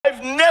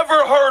have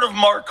never heard of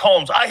Mark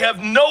Holmes. I have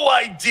no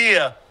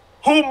idea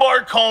who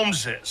Mark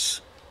Holmes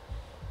is.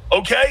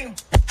 Okay?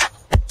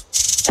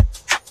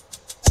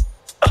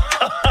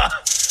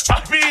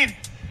 I mean,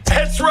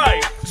 that's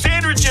right.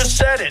 Xander just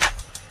said it.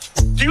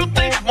 Do you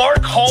think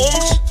Mark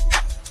Holmes,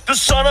 the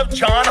son of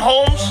John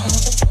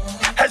Holmes,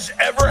 has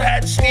ever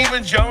had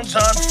Stephen Jones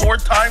on 4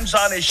 times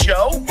on his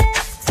show?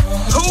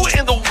 Who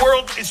in the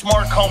world is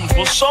Mark Holmes?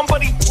 Will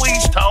somebody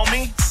please tell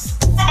me?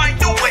 By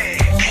the way,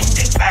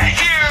 right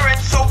here, and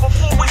so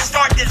before we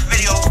start this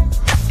video,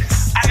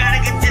 I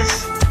gotta get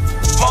this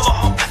mother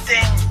humper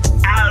thing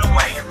out of the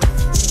way.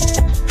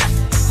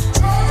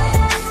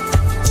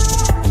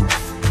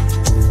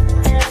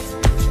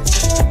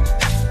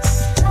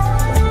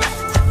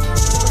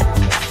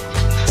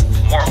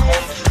 Mark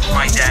Holmes is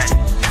my dad.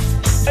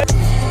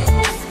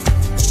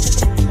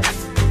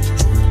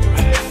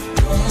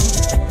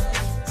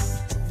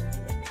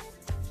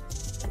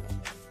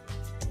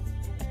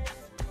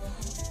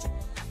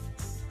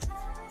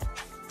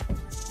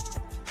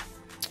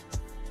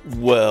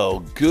 Well,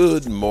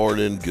 good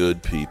morning,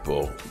 good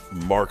people.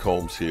 Mark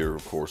Holmes here,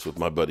 of course, with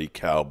my buddy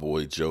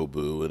Cowboy Joe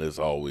Boo. And as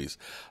always,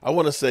 I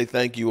want to say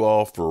thank you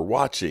all for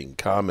watching,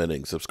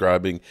 commenting,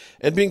 subscribing,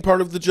 and being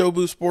part of the Joe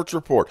Boo Sports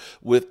Report.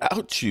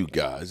 Without you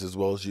guys, as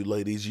well as you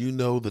ladies, you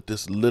know that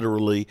this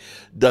literally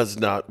does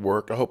not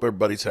work. I hope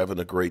everybody's having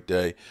a great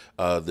day.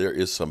 There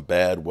is some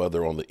bad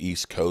weather on the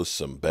East Coast,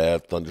 some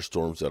bad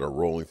thunderstorms that are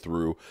rolling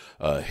through,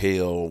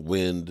 hail,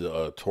 wind,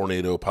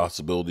 tornado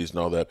possibilities and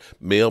all that.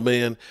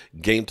 Mailman,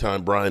 Game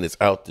Time Brian is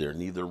out there.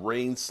 Neither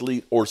rain,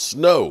 sleet, or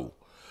snow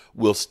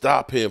will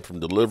stop him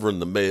from delivering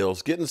the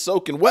mails, getting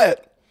soaking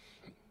wet,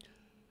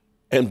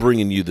 and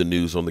bringing you the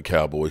news on the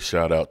Cowboys.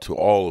 Shout out to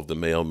all of the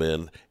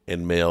mailmen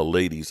and mail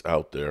ladies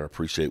out there. I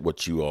appreciate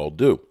what you all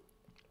do.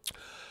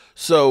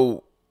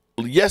 So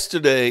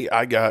yesterday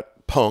I got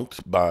punked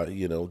by,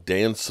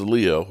 Dan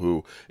Salio,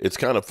 who, it's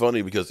kind of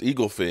funny because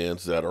Eagle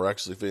fans that are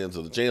actually fans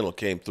of the channel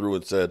came through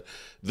and said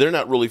they're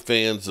not really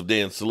fans of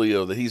Dan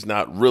Salio, that he's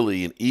not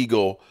really an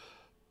Eagle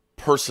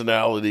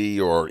personality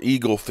or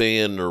Eagle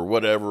fan or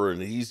whatever,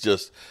 and he's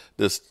just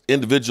this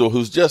individual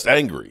who's just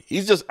angry.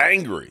 He's just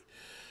angry.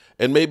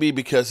 And maybe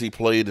because he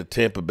played at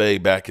Tampa Bay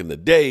back in the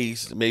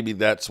days, maybe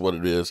that's what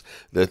it is,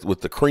 that with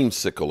the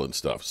creamsicle and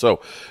stuff.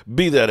 So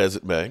be that as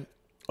it may,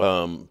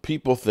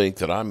 people think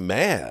that I'm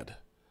mad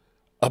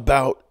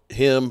about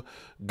him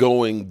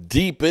going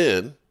deep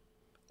in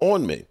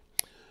on me.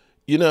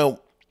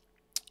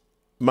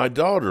 My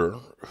daughter,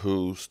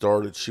 who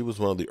started, she was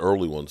one of the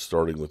early ones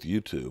starting with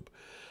YouTube.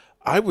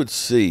 I would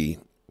see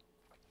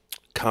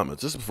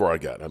comments, this is before I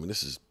got,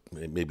 this is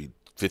maybe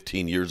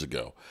 15 years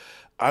ago.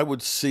 I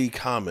would see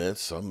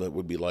comments, some that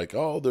would be like,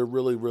 oh, they're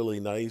really,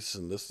 really nice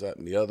and this, that,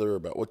 and the other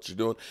about what you're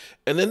doing.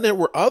 And then there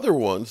were other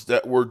ones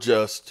that were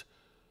just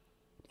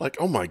like,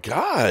 oh my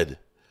God,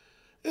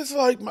 it's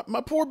like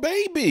my poor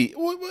baby.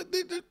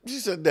 She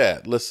said,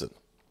 Dad, listen,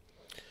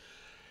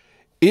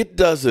 it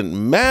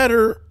doesn't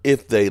matter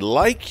if they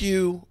like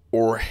you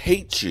or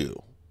hate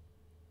you.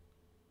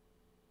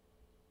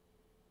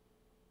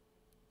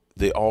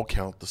 They all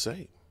count the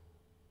same.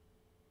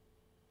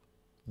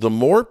 The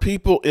more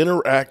people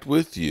interact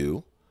with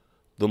you,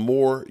 the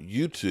more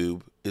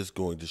YouTube is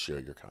going to share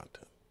your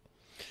content.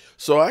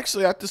 So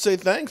actually I have to say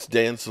thanks,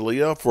 Dan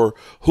Salio, for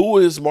who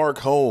is Mark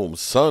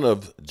Holmes, son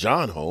of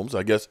John Holmes.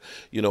 I guess,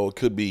 it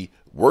could be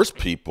worse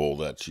people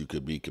that you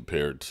could be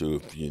compared to,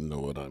 if you know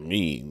what I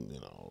mean.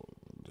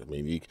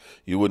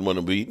 You wouldn't want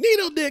to be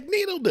needle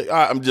dick.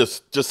 I'm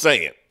just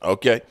saying,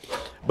 okay?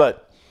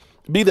 But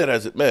be that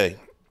as it may,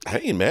 I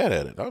ain't mad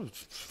at it. I was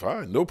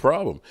fine, no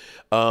problem.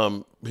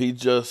 He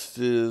just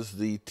is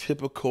the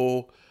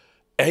typical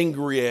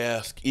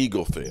angry-ass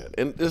Eagle fan.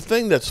 And the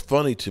thing that's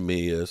funny to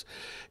me is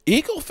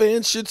Eagle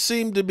fans should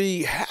seem to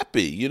be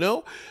happy,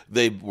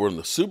 They were in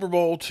the Super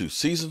Bowl 2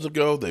 seasons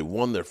ago. They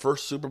won their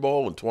first Super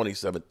Bowl in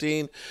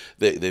 2017.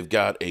 They've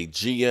got a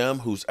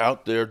GM who's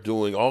out there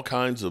doing all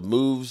kinds of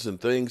moves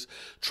and things,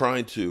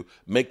 trying to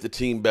make the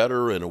team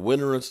better and a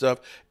winner and stuff.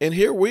 And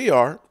here we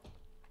are.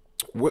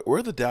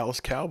 We're the Dallas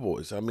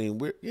Cowboys.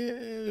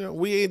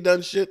 We ain't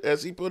done shit,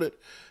 as he put it,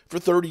 for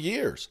 30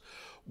 years.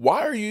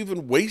 Why are you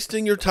even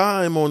wasting your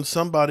time on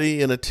somebody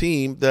in a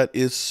team that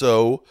is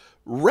so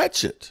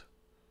wretched?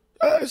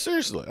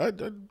 Seriously, I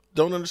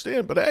don't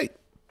understand. But hey,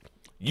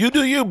 you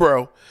do you,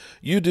 bro.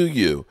 You do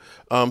you.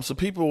 So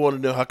people want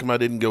to know how come I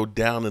didn't go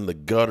down in the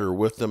gutter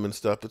with them and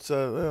stuff. It's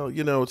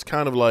it's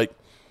kind of like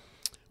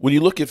when you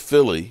look at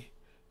Philly.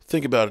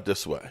 Think about it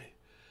this way.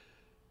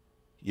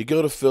 You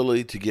go to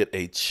Philly to get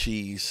a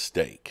cheese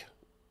steak,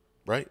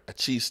 right? A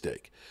cheese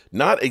steak.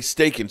 Not a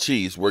steak and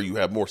cheese where you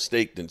have more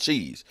steak than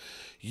cheese.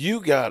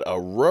 You got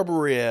a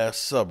rubbery-ass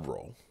sub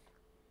roll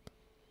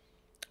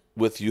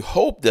with, you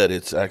hope that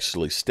it's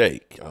actually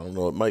steak. I don't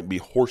know. It might be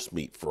horse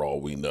meat for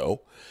all we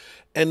know.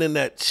 And then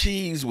that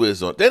cheese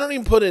whiz on. They don't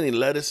even put any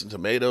lettuce and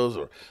tomatoes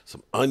or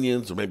some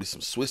onions or maybe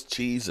some Swiss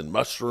cheese and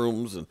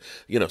mushrooms and,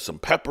 some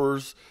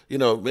peppers,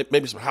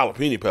 maybe some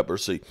jalapeno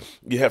peppers so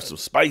you have some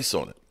spice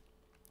on it.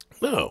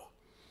 No.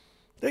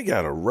 They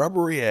got a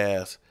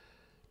rubbery-ass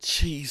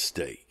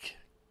cheesesteak.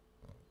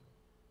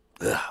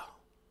 Ugh.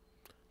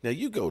 Now,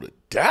 you go to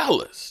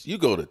Dallas, you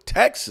go to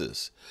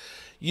Texas,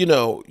 you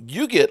know,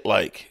 you get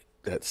like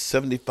that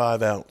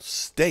 75-ounce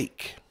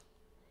steak.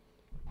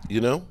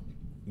 You know?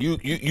 You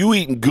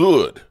eating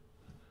good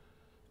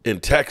in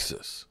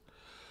Texas.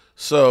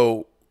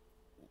 So,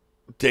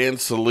 Dan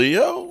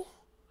Salio,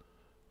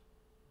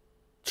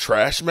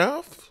 Trash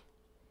Mouth,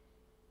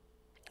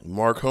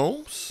 Mark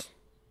Holmes,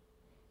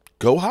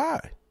 go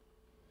high.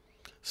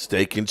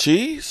 Steak and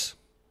cheese,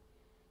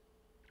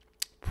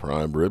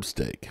 prime rib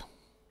steak.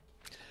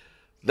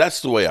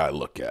 That's the way I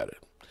look at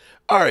it.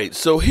 All right,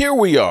 so here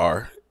we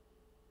are,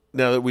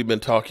 now that we've been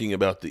talking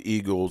about the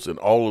Eagles and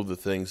all of the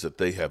things that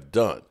they have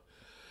done.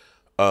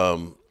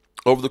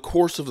 Over the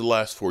course of the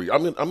last 4 years,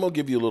 I'm going to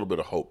give you a little bit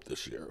of hope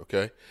this year,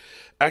 okay?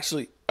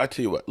 Actually, I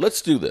tell you what,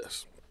 let's do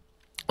this.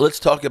 Let's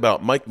talk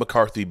about Mike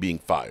McCarthy being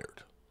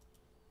fired.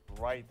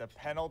 Right, the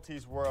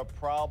penalties were a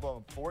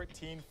problem.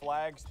 14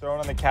 flags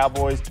thrown on the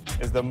Cowboys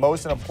is the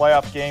most in a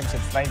playoff game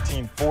since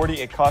 1940.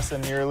 It cost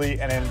them nearly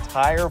an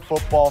entire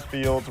football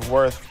field's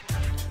worth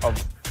of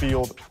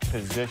field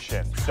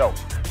position. So,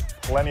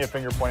 plenty of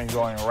finger pointing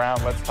going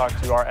around. Let's talk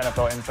to our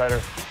NFL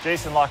insider,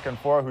 Jason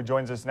LaCanfora, who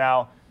joins us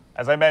now.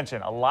 As I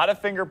mentioned, a lot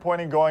of finger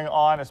pointing going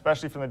on,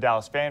 especially from the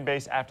Dallas fan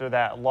base after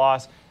that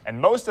loss, and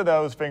most of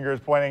those fingers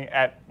pointing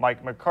at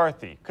Mike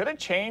McCarthy. Could a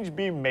change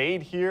be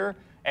made here?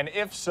 And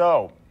if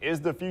so,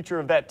 is the future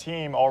of that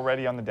team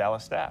already on the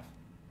Dallas staff?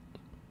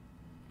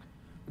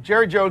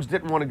 Jerry Jones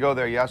didn't want to go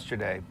there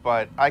yesterday,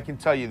 but I can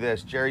tell you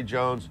this, Jerry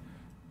Jones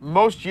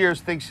most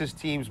years thinks his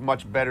team's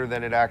much better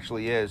than it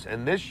actually is.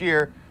 And this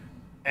year,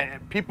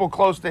 people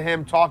close to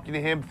him, talking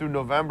to him through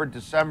November,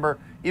 December,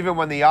 even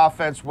when the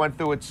offense went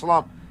through its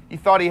slump, he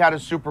thought he had a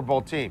Super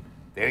Bowl team.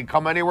 They didn't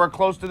come anywhere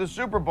close to the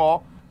Super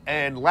Bowl,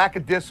 and lack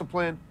of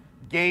discipline,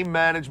 game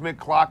management,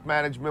 clock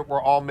management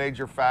were all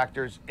major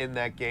factors in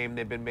that game.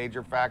 They've been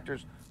major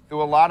factors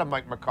through a lot of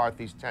Mike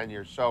McCarthy's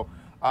tenure. So,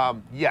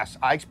 yes,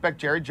 I expect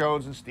Jerry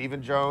Jones and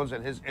Stephen Jones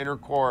and his inner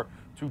core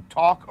to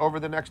talk over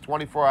the next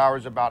 24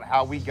 hours about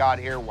how we got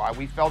here, why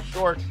we fell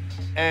short,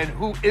 and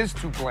who is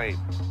to blame,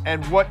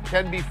 and what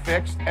can be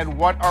fixed, and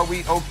what are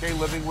we okay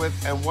living with,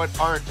 and what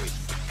aren't we.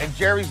 And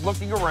Jerry's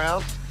looking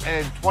around,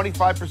 and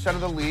 25%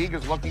 of the league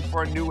is looking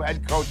for a new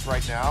head coach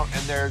right now,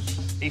 and there's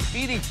a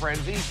feeding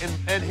frenzy,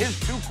 and his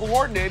two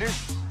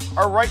coordinators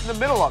are right in the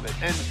middle of it.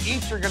 And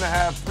each are going to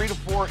have 3 to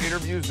 4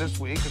 interviews this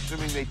week,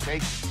 assuming they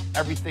take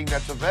everything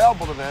that's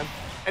available to them.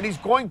 And he's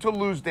going to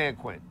lose Dan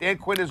Quinn. Dan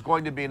Quinn is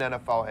going to be an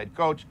NFL head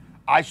coach.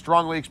 I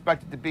strongly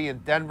expect it to be in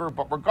Denver,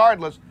 but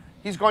regardless,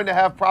 he's going to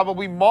have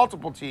probably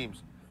multiple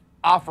teams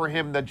offer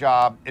him the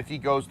job if he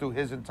goes through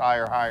his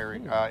entire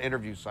hiring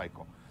interview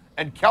cycle.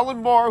 And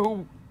Kellen Moore,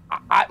 who,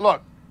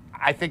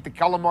 I think the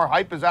Kellen Moore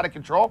hype is out of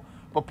control,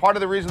 but part of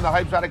the reason the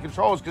hype's out of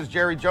control is because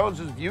Jerry Jones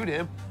has viewed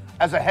him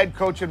as a head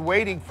coach in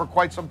waiting for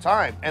quite some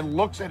time and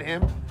looks at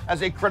him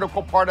as a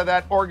critical part of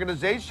that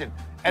organization.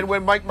 And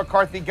when Mike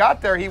McCarthy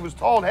got there, he was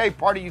told, hey,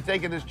 part of you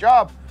taking this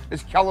job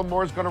is Kellen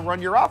Moore's going to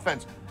run your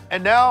offense.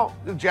 And now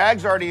the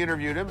Jags already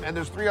interviewed him, and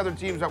there's 3 other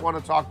teams that want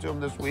to talk to him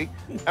this week.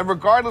 And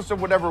regardless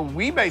of whatever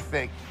we may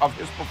think of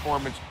his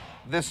performance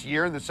this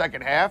year in the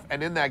second half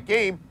and in that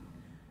game,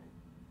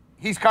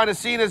 he's kind of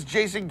seen as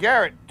Jason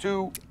Garrett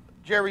to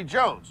Jerry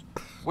Jones,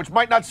 which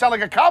might not sound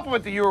like a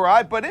compliment to you or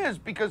I, but is,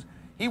 because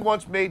he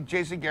once made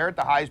Jason Garrett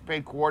the highest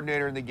paid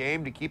coordinator in the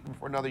game to keep him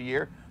for another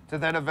year, to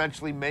then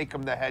eventually make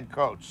him the head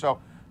coach. So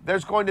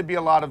there's going to be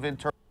a lot of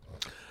internal.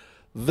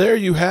 There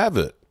you have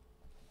it.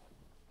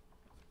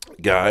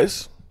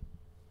 Guys,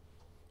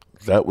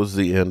 that was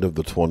the end of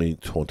the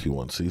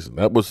 2021 season.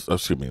 That's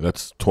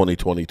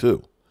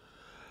 2022.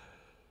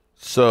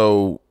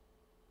 So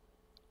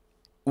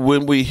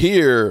when we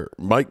hear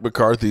Mike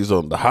McCarthy's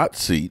on the hot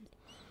seat,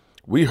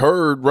 we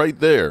heard right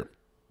there,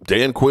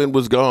 Dan Quinn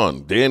was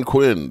gone. Dan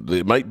Quinn,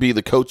 it might be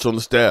the coach on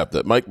the staff,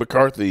 that Mike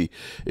McCarthy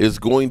is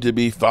going to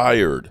be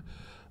fired.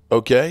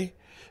 Okay?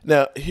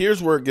 Now,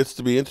 here's where it gets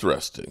to be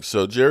interesting.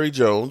 So, Jerry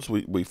Jones,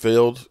 we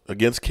failed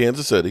against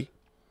Kansas City.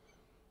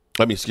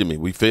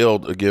 We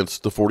failed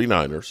against the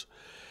 49ers.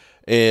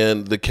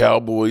 And the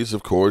Cowboys,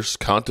 of course,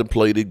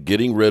 contemplated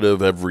getting rid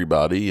of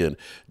everybody. And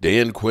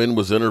Dan Quinn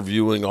was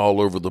interviewing all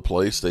over the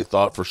place. They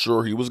thought for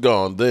sure he was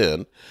gone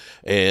then.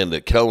 And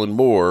that Kellen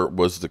Moore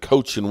was the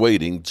coach in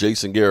waiting,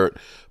 Jason Garrett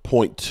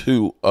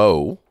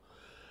 0.20.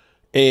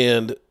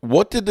 And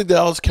what did the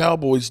Dallas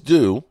Cowboys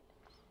do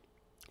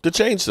to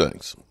change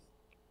things?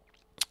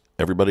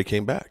 Everybody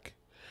came back.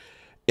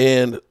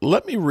 And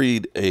let me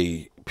read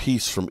a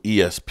piece from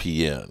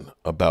ESPN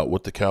about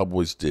what the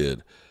Cowboys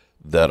did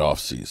that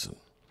offseason.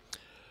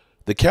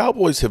 The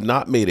Cowboys have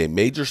not made a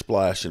major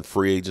splash in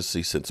free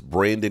agency since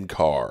Brandon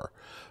Carr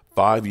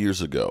 5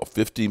 years ago,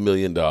 $50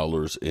 million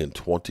in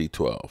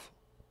 2012.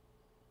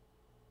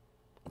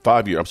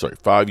 5 years,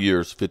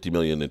 $50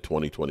 million in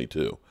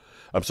 2022.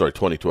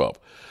 2012.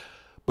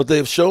 But they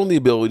have shown the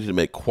ability to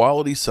make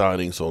quality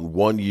signings on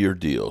one-year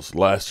deals.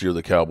 Last year,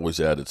 the Cowboys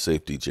added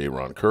safety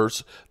Jaron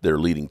Kearse, their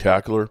leading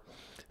tackler.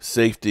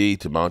 Safety,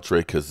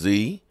 Demontre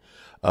Kazee.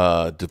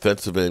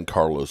 Defensive end,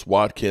 Carlos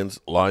Watkins.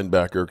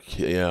 Linebacker,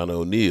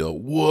 Keanu Neal.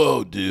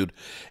 Whoa, dude.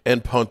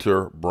 And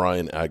punter,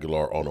 Brian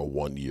Aguilar on a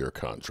 1-year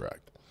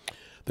contract.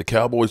 The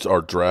Cowboys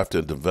are draft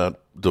and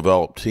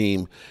develop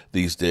team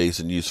these days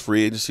and use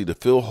free agency to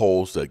fill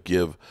holes that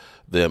give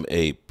them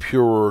a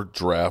purer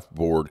draft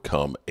board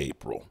come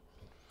April.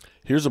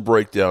 Here's a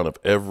breakdown of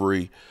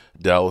every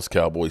Dallas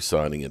Cowboys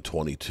signing in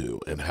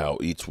 22 and how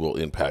each will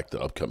impact the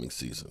upcoming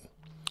season.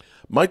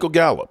 Michael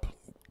Gallup.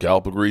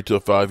 Gallup agreed to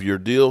a 5-year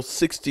deal,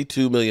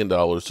 $62 million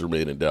to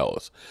remain in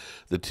Dallas.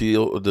 The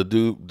deal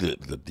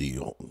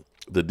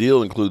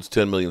includes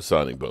 $10 million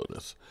signing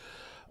bonus.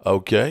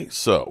 Okay,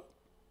 so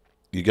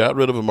you got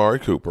rid of Amari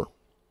Cooper,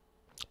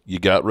 you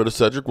got rid of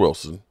Cedric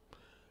Wilson,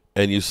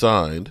 and you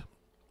signed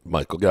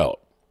Michael Gallup.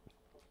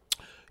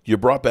 You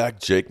brought back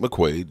Jake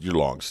McQuaid, your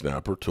long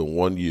snapper, to a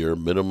 1-year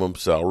minimum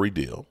salary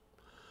deal.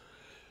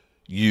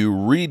 You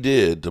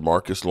redid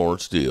DeMarcus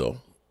Lawrence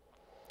deal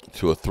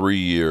to a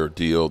 3-year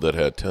deal that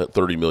had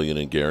 $30 million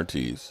in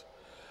guarantees.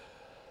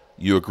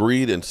 You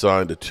agreed and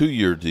signed a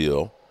 2-year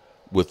deal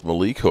with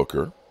Malik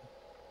Hooker.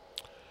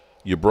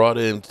 You brought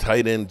in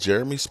tight end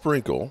Jeremy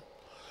Sprinkle.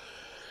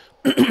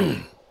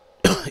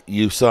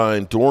 You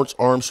signed Dorrance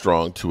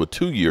Armstrong to a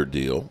 2-year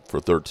deal for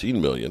 $13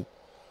 million.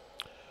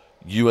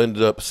 You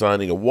ended up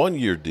signing a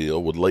 1-year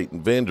deal with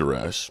Leighton Vander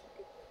Esch,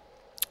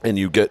 and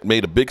you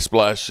made a big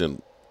splash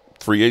in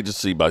free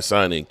agency by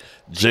signing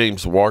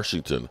James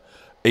Washington,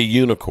 a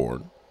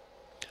unicorn,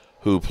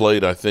 who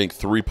played, I think,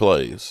 3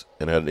 plays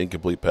and had an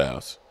incomplete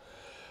pass.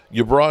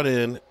 You brought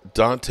in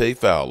Dante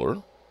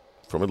Fowler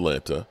from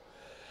Atlanta.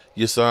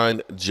 You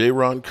signed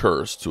Jaron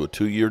Kearse to a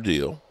 2-year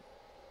deal.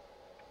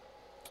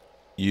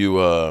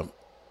 You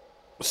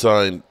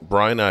signed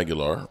Brian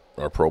Aguilar,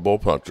 our Pro Bowl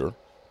punter,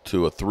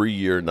 to a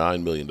 3-year,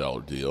 $9 million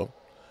deal.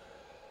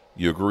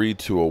 You agreed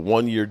to a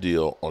 1-year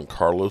deal on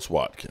Carlos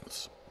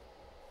Watkins.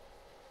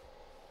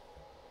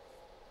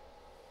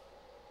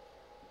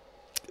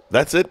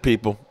 That's it,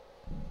 people.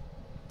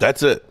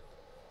 That's it.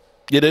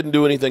 You didn't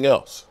do anything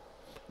else.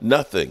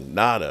 Nothing,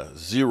 nada,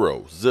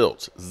 zero,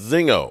 zilch,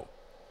 zingo.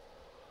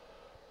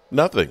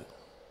 Nothing.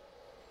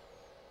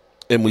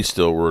 And we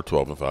still were a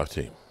 12-5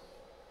 team.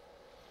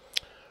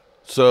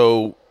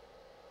 So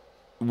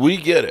we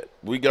get it.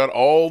 We got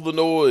all the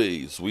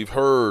noise. We've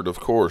heard, of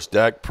course,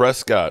 Dak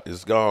Prescott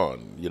is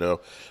gone. You know,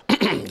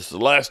 it's the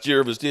last year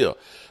of his deal.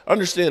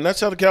 Understand,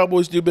 that's how the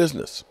Cowboys do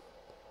business.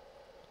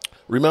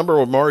 Remember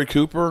Amari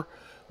Cooper,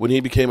 when he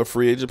became a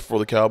free agent before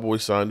the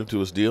Cowboys signed him to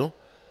his deal?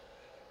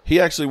 He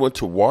actually went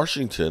to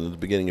Washington at the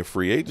beginning of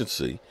free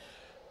agency,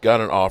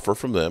 got an offer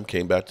from them,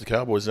 came back to the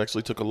Cowboys, and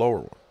actually took a lower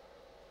one.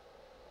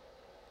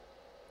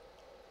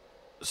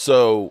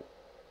 So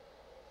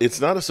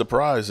it's not a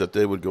surprise that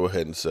they would go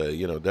ahead and say,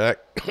 you know, Dak,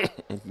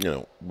 you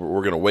know,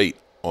 we're going to wait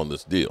on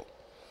this deal.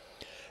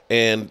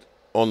 And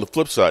on the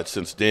flip side,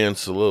 since Dan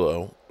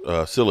Cilio,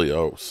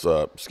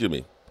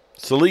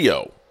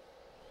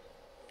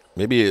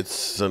 maybe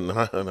it's, I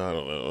don't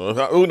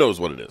know, who knows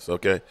what it is,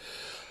 okay?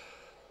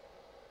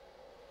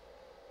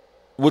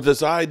 With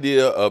this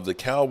idea of the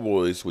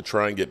Cowboys would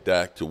try and get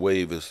Dak to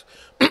waive his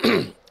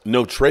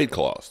no trade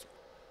clause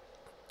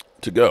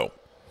to go.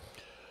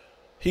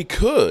 He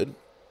could,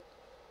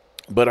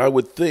 but I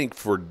would think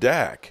for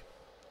Dak,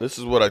 this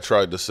is what I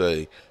tried to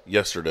say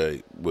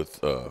yesterday with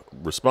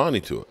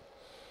responding to it.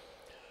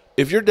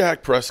 If you're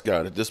Dak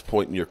Prescott at this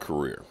point in your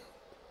career,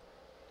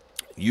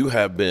 you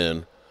have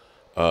been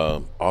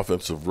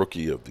Offensive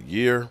Rookie of the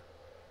Year,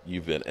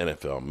 you've been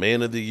NFL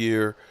Man of the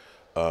Year,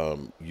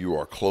 you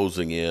are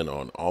closing in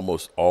on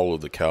almost all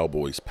of the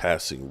Cowboys'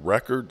 passing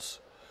records.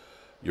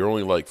 You're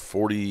only like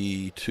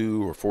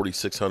 42 or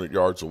 4,600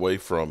 yards away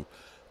from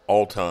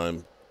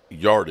all-time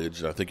yardage,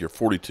 and I think you're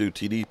 42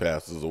 TD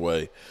passes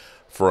away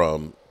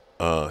from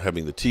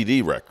having the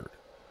TD record.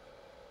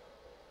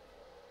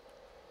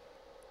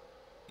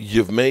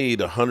 You've made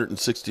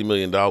 $160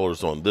 million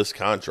on this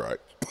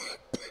contract.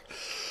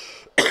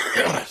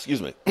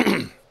 Excuse me.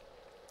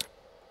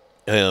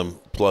 And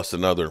plus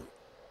another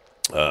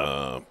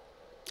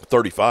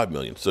 $35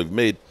 million. So you've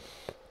made,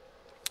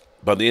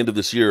 by the end of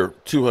this year,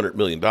 $200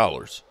 million.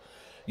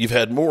 You've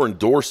had more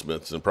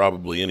endorsements than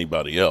probably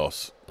anybody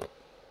else. You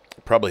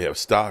probably have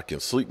stock in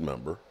Sleep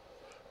Number.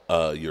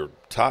 You're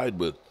tied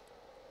with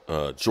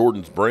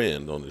Jordan's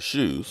brand on the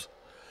shoes,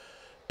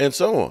 and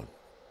so on.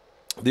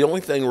 The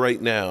only thing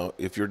right now,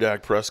 if you're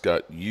Dak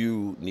Prescott,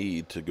 you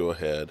need to go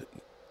ahead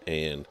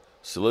and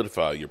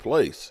solidify your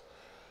place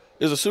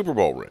is a Super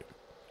Bowl ring.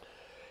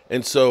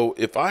 And so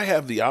if I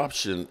have the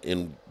option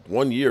in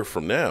 1 year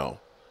from now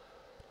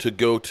to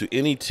go to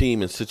any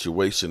team and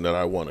situation that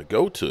I want to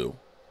go to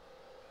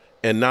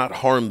and not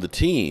harm the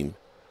team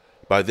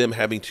by them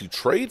having to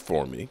trade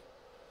for me,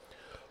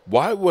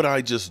 why would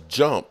I just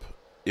jump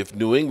if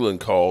New England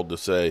called to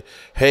say,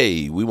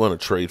 hey, we want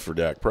to trade for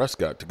Dak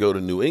Prescott, to go to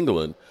New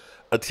England,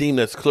 a team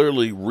that's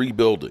clearly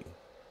rebuilding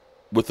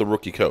with a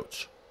rookie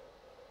coach?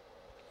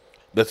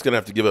 That's going to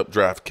have to give up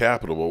draft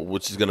capital,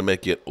 which is going to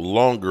make it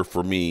longer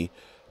for me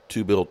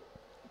to build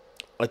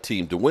a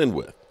team to win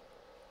with.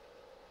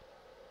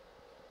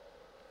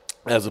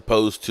 As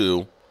opposed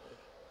to,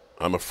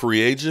 I'm a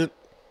free agent,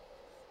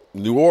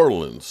 New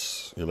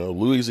Orleans,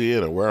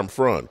 Louisiana, where I'm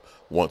from,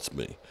 wants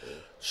me.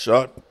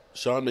 Sean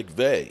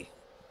McVay,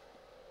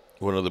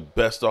 one of the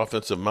best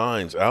offensive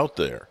minds out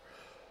there,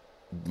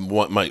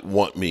 might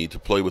want me to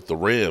play with the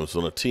Rams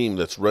on a team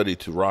that's ready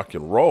to rock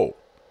and roll.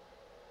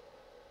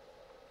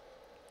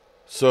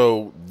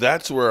 So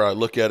that's where I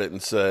look at it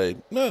and say,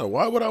 no,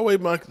 why would I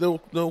waive my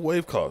no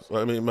waive clause?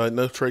 I mean, my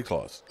no trade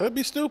clause. That'd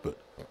be stupid.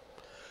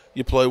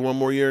 You play one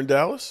more year in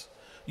Dallas.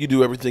 You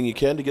do everything you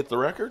can to get the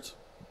records.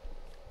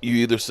 You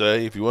either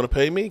say, if you want to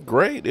pay me,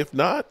 great. If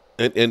not,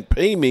 and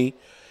pay me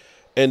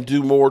and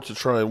do more to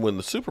try and win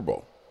the Super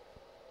Bowl.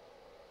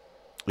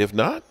 If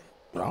not,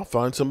 I'll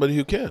find somebody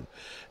who can.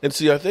 And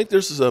see, I think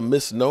this is a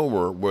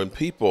misnomer when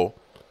people,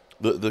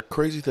 the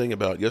crazy thing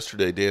about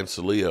yesterday, Dan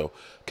Salio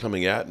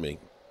coming at me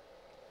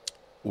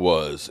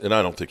was, and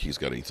I don't think he's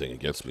got anything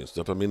against me and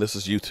stuff. I mean, this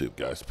is YouTube,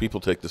 guys. People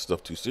take this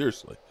stuff too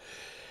seriously.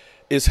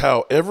 Is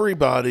how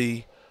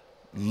everybody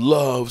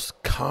loves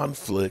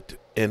conflict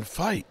and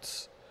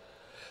fights.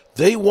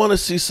 They want to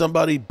see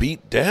somebody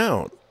beat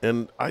down,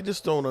 and I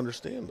just don't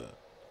understand that.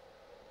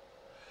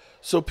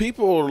 So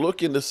people are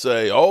looking to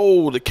say,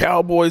 oh, the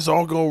Cowboys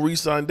all going to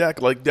re-sign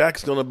Dak, like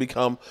Dak's going to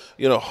become,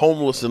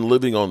 homeless and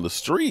living on the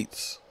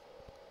streets.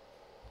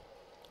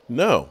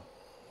 No.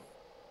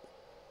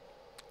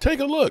 Take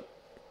a look.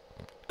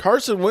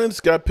 Carson Wentz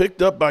got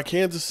picked up by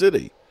Kansas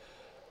City.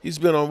 He's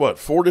been on,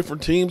 4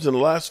 different teams in the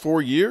last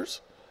 4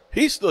 years?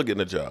 He's still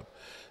getting a job.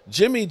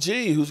 Jimmy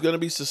G, who's going to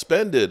be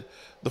suspended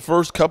the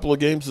first couple of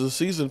games of the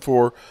season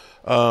for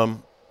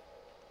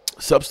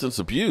substance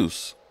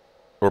abuse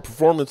or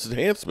performance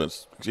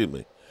enhancements,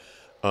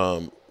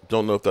 don't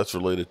know if that's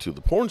related to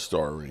the porn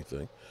star or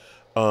anything.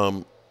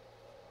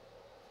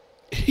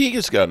 He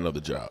just got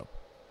another job.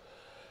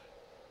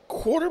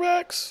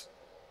 Quarterbacks,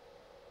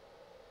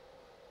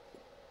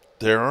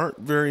 there aren't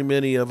very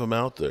many of them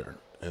out there,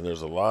 and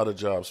there's a lot of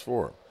jobs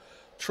for them.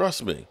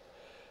 Trust me,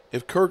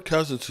 if Kirk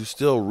Cousins, who's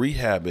still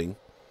rehabbing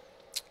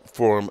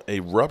from a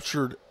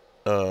ruptured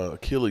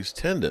Achilles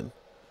tendon,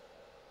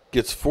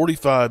 gets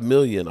 $45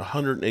 million,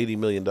 $180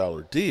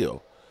 million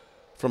deal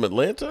from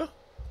Atlanta,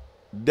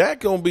 Dak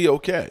gonna be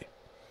okay.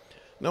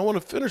 Now I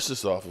want to finish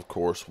this off, of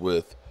course,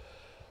 with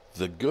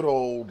the good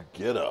old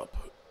get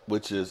up,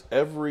 which is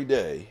every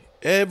day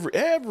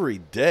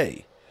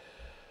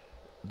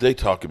they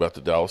talk about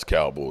the Dallas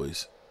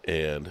Cowboys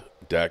and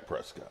Dak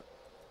Prescott.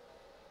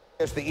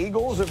 Yes, the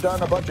Eagles have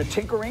done a bunch of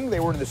tinkering. They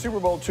were in the Super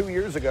Bowl 2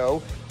 years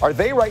ago. Are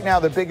they right now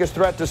the biggest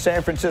threat to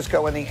San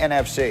Francisco in the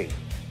NFC?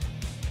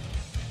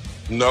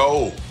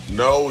 No,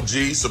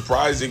 G.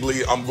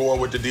 Surprisingly, I'm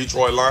going with the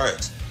Detroit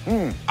Lions.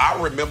 I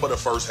remember the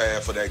first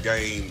half of that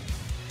game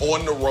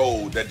on the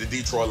road that the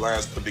Detroit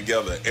Lions put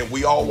together, and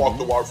we all walked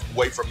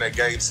away from that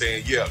game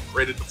saying, yeah,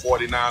 credit the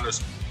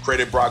 49ers,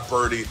 credit Brock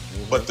Purdy,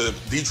 but the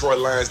Detroit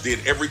Lions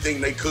did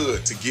everything they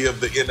could to give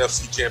the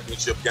NFC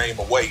Championship game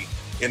away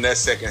in that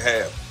second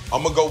half.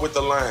 I'm going to go with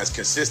the Lions.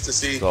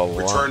 Consistency,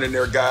 returning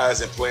their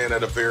guys, and playing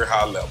at a very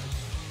high level.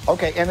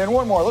 Okay, and then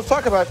one more. Let's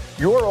talk about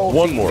your old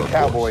team, the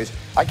Cowboys.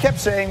 I kept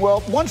saying,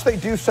 well, once they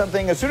do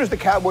something, as soon as the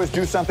Cowboys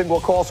do something,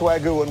 we'll call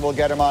Swagoo and we'll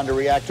get him on to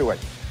react to it.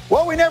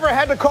 Well, we never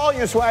had to call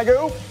you,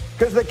 Swagoo,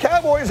 because the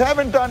Cowboys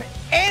haven't done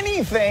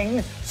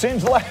anything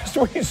since last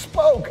we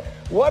spoke.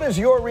 What is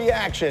your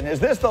reaction? Is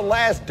this the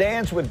last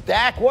dance with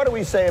Dak? What do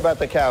we say about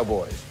the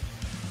Cowboys?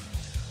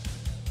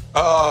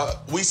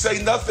 We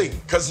say nothing,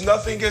 because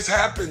nothing has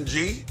happened,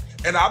 G.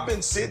 And I've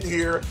been sitting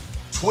here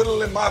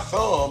twiddling my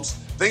thumbs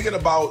thinking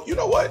about, you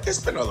know what, it's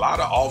been a lot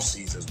of off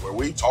seasons where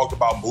we talked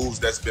about moves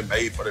that's been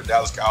made for the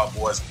Dallas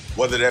Cowboys,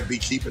 whether that be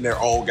keeping their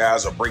own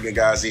guys or bringing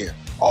guys in.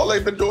 All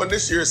they've been doing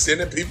this year is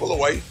sending people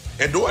away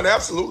and doing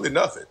absolutely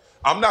nothing.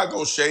 I'm not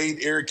going to shade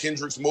Eric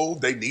Kendrick's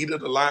move. They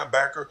needed a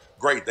linebacker.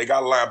 Great, they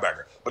got a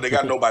linebacker, but they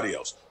got nobody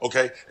else,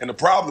 okay? And the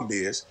problem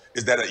is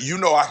that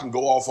I can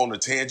go off on a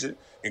tangent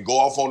and go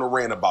off on a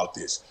rant about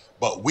this.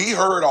 But we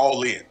heard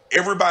all in.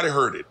 Everybody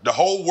heard it. The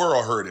whole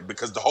world heard it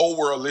because the whole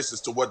world listens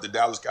to what the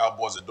Dallas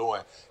Cowboys are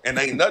doing. And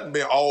ain't nothing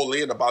been all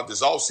in about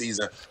this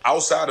offseason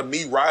outside of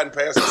me riding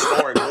past the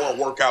store and going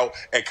work out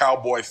at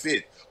Cowboy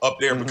Fit up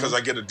there because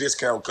I get a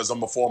discount because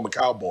I'm a former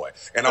Cowboy.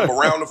 And I'm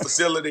around the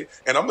facility,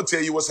 and I'm going to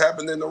tell you what's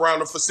happening around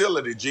the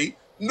facility, G.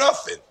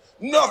 Nothing.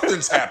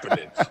 Nothing's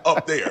happening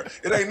up there.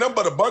 It ain't nothing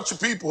but a bunch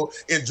of people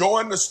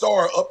enjoying the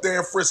store up there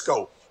in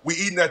Frisco. We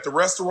eating at the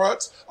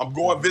restaurants. I'm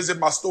going visit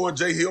my store in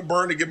J.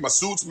 Hilburn to get my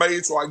suits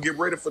made so I can get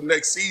ready for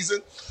next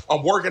season.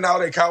 I'm working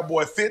out at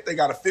Cowboy Fit. They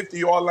got a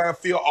 50-yard line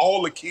field.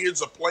 All the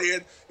kids are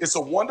playing. It's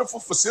a wonderful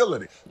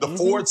facility. The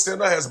Ford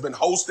Center has been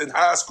hosting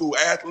high school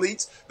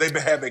athletes. They've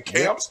been having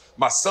camps.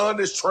 My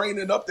son is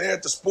training up there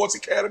at the Sports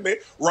Academy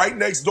right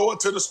next door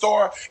to the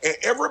Star. And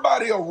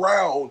everybody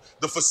around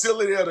the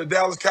facility of the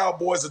Dallas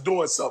Cowboys are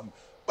doing something.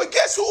 But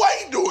guess who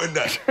ain't doing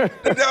nothing?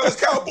 The Dallas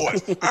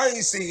Cowboys. I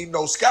ain't seen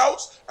no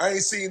scouts. I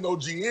ain't seen no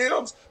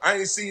GMs. I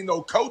ain't seen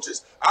no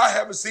coaches. I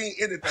haven't seen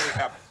anything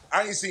happen.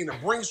 I ain't seen the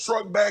Brinks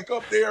truck back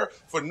up there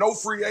for no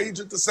free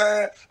agent to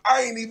sign.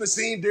 I ain't even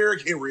seen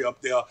Derrick Henry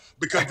up there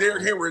because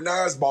Derrick Henry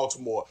now is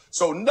Baltimore.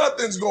 So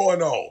nothing's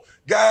going on.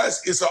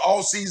 Guys, it's an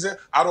off season.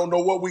 I don't know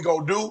what we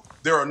going to do.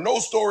 There are no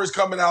stories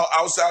coming out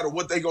outside of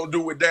what they going to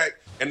do with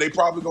Dak, and they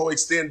probably going to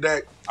extend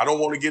Dak. I don't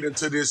want to get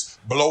into this,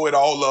 blow it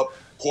all up.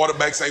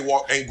 Quarterbacks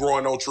ain't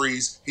growing on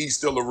trees. He's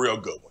still a real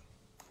good one.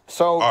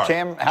 So, right,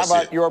 Tim, how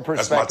about your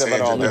perspective that's my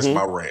on all tangent. this? That's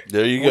my rant.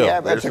 There you go.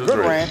 Yeah, that's a good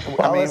rant.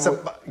 I mean,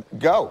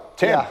 go,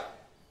 Tim. Yeah.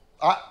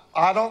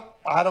 I don't.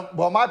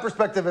 Well, my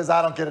perspective is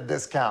I don't get a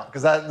discount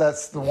because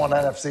that's the one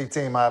NFC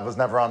team I was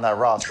never on that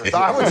roster. So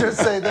I would just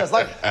say this: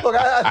 like, look,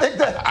 I think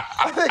that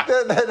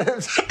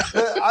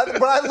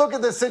when I look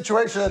at this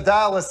situation at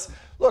Dallas,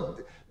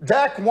 look,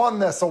 Dak won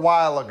this a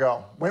while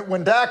ago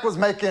when Dak was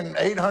making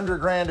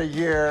 $800,000 a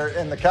year,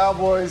 and the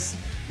Cowboys,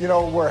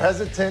 were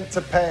hesitant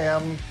to pay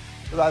him.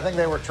 I think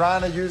they were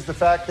trying to use the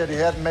fact that he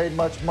hadn't made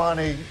much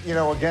money,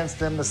 against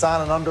him to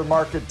sign an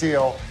under-market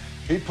deal.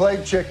 He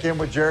played chicken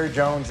with Jerry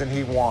Jones, and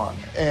he won.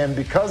 And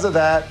because of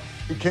that,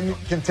 he can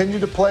continue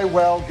to play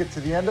well, get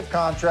to the end of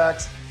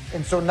contracts.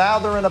 And so now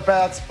they're in a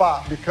bad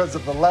spot because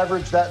of the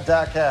leverage that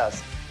Dak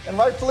has. And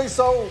rightfully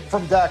so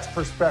from Dak's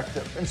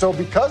perspective. And so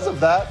because of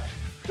that,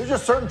 there's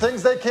just certain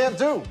things they can't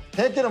do.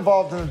 Can't get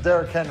involved in the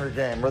Derrick Henry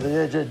game or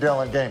the A.J.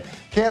 Dillon game.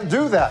 Can't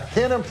do that.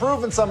 Can't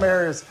improve in some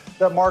areas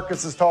that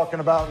Marcus is talking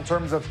about in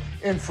terms of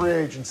in free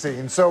agency.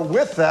 And so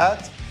with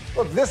that,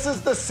 look, this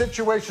is the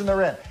situation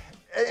they're in.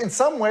 In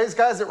some ways,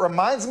 guys, it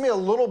reminds me a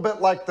little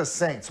bit like the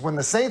Saints. When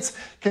the Saints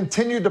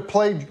continued to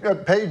pay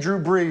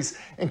Drew Brees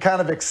and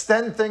kind of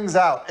extend things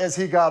out as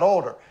he got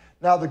older.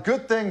 Now, the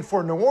good thing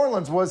for New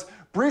Orleans was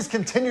Brees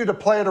continued to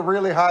play at a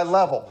really high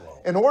level.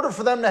 In order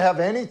for them to have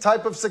any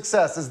type of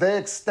success as they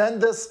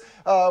extend this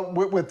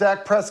with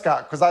Dak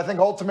Prescott, because I think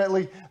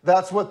ultimately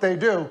that's what they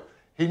do,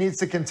 he needs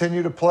to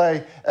continue to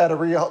play at a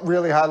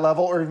really high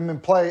level or even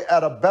play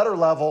at a better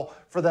level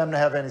for them to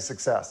have any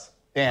success.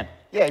 Dan.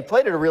 Yeah, he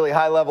played at a really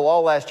high level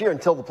all last year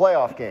until the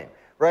playoff game,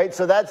 right?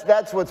 So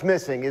that's what's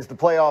missing is the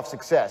playoff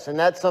success. And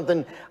that's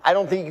something I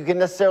don't think you can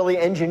necessarily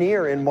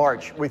engineer in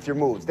March with your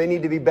moves. They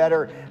need to be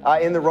better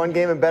in the run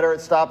game and better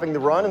at stopping the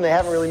run, and they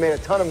haven't really made a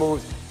ton of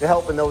moves to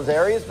help in those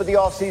areas, but the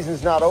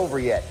offseason's not over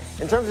yet.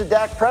 In terms of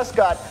Dak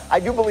Prescott, I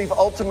do believe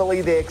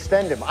ultimately they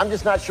extend him. I'm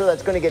just not sure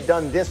that's going to get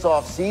done this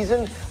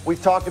offseason.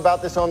 We've talked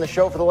about this on the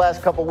show for the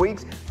last couple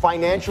weeks.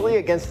 Financially,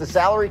 against the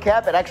salary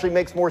cap, it actually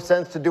makes more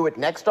sense to do it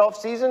next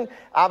offseason.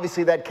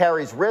 Obviously, that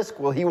carries risk.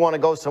 Will he want to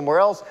go somewhere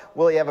else?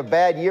 Will he have a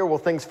bad year? Will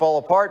things fall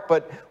apart?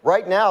 But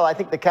right now, I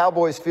think the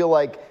Cowboys feel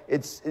like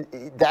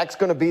Dak's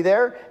going to be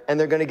there, and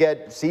they're going to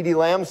get CeeDee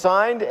Lamb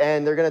signed,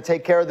 and they're going to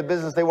take care of the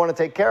business they want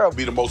to take care of.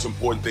 Be the most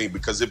important thing,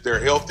 because if they're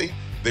healthy,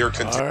 they're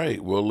content. All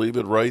right, we'll leave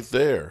it right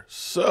there.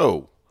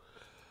 So,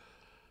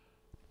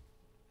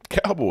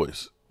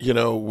 Cowboys,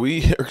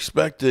 we are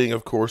expecting,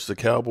 of course, the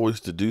Cowboys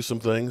to do some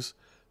things.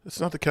 It's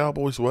not the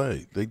Cowboys'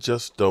 way. They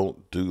just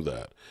don't do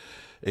that.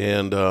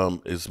 And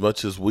as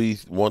much as we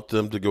want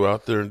them to go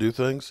out there and do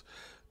things,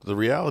 the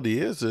reality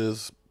is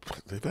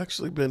they've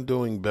actually been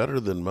doing better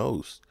than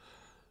most.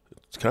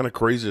 It's kind of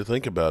crazy to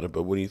think about it,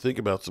 but when you think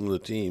about some of the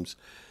teams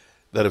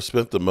that have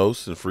spent the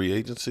most in free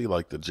agency,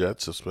 like the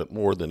Jets have spent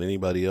more than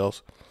anybody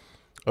else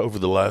over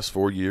the last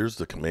 4 years,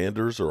 the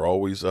Commanders are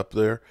always up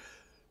there.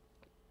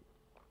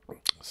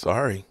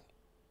 Sorry,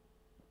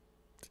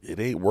 it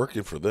ain't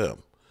working for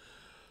them.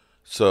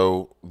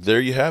 So there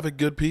you have it,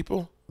 good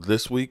people.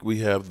 This week we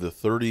have the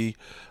 30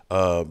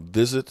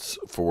 visits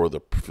for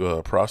the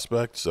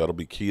prospects. That'll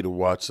be key to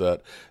watch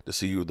that to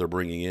see who they're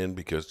bringing in,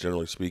 because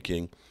generally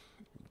speaking,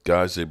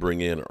 guys they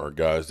bring in are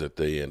guys that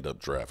they end up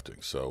drafting.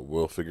 So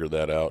we'll figure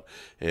that out,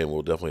 and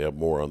we'll definitely have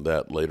more on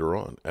that later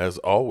on. As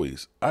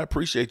always, I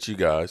appreciate you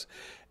guys,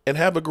 and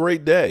have a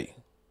great day.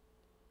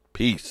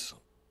 Peace.